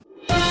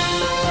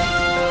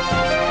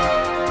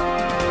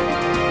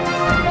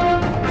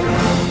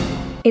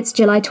It's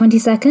July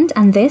 22nd,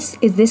 and this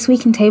is This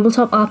Week in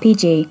Tabletop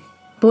RPG,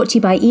 brought to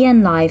you by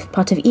EN Live,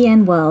 part of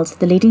EN World,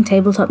 the leading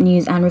tabletop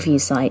news and review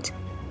site.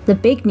 The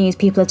big news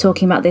people are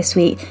talking about this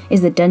week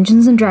is that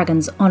Dungeons &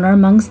 Dragons Honor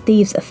Amongst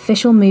Thieves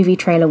official movie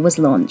trailer was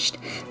launched.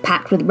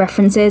 Packed with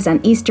references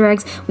and Easter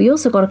eggs, we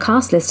also got a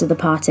cast list of the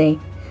party.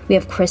 We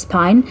have Chris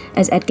Pine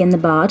as Edgin the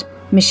Bard,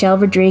 Michelle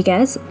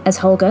Rodriguez as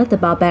Holger the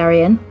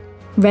Barbarian,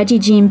 Reggie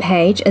Jean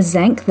Page as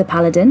Zenk the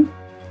Paladin,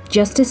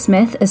 Justice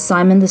Smith as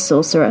Simon the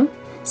Sorcerer,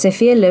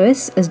 Sophia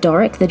Lewis as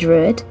Doric the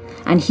Druid,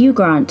 and Hugh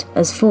Grant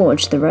as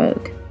Forge the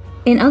Rogue.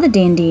 In other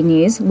D&D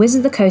news,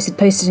 Wizards of the Coast had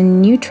posted a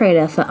new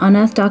trailer for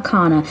Unearthed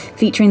Arcana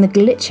featuring the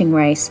Glitching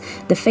Race,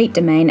 the Fate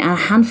Domain, and a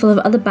handful of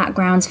other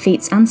backgrounds,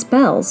 feats, and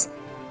spells.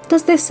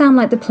 Does this sound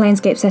like the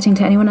Planescape setting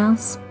to anyone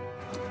else?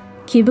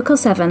 Cubicle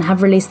 7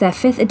 have released their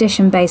 5th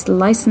edition based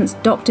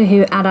licensed Doctor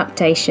Who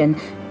adaptation,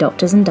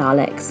 Doctors and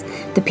Daleks.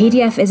 The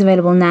PDF is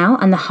available now,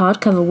 and the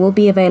hardcover will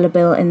be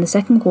available in the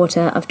second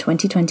quarter of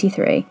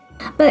 2023.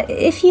 But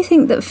if you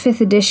think that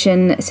 5th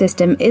edition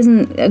system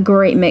isn't a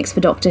great mix for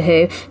Doctor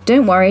Who,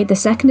 don't worry, the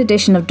 2nd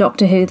edition of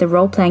Doctor Who, the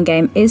role-playing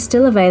game, is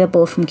still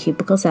available from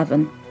Cubicle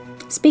 7.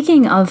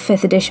 Speaking of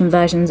 5th edition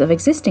versions of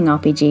existing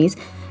RPGs,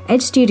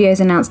 Edge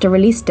Studios announced a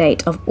release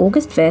date of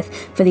August 5th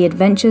for the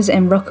Adventures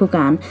in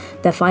Rokugan,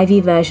 their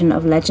 5e version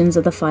of Legends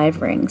of the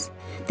Five Rings.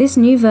 This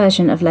new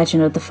version of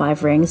Legend of the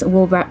Five Rings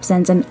will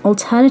represent an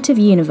alternative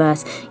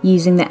universe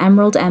using the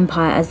Emerald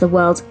Empire as the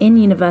world's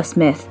in-universe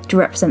myth to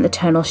represent the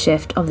tonal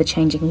shift of the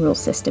changing rule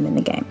system in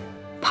the game.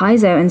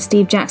 Paizo and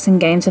Steve Jackson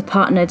Games have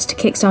partnered to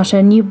kickstart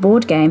a new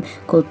board game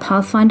called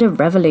Pathfinder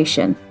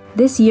Revolution.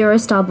 This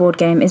Euro-style board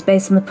game is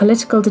based on the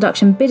political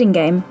deduction bidding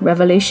game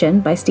Revolution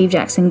by Steve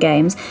Jackson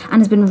Games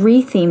and has been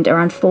rethemed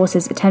around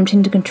forces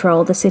attempting to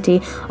control the city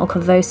of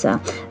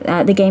Korvosa.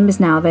 The game is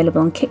now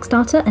available on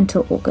Kickstarter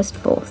until August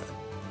 4th.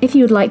 If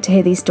you would like to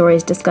hear these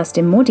stories discussed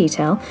in more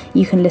detail,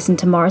 you can listen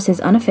to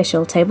Morris's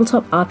unofficial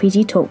Tabletop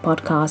RPG Talk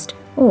podcast,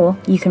 or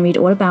you can read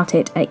all about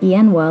it at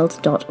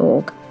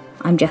enworld.org.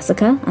 I'm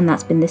Jessica, and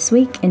that's been This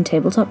Week in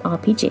Tabletop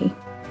RPG.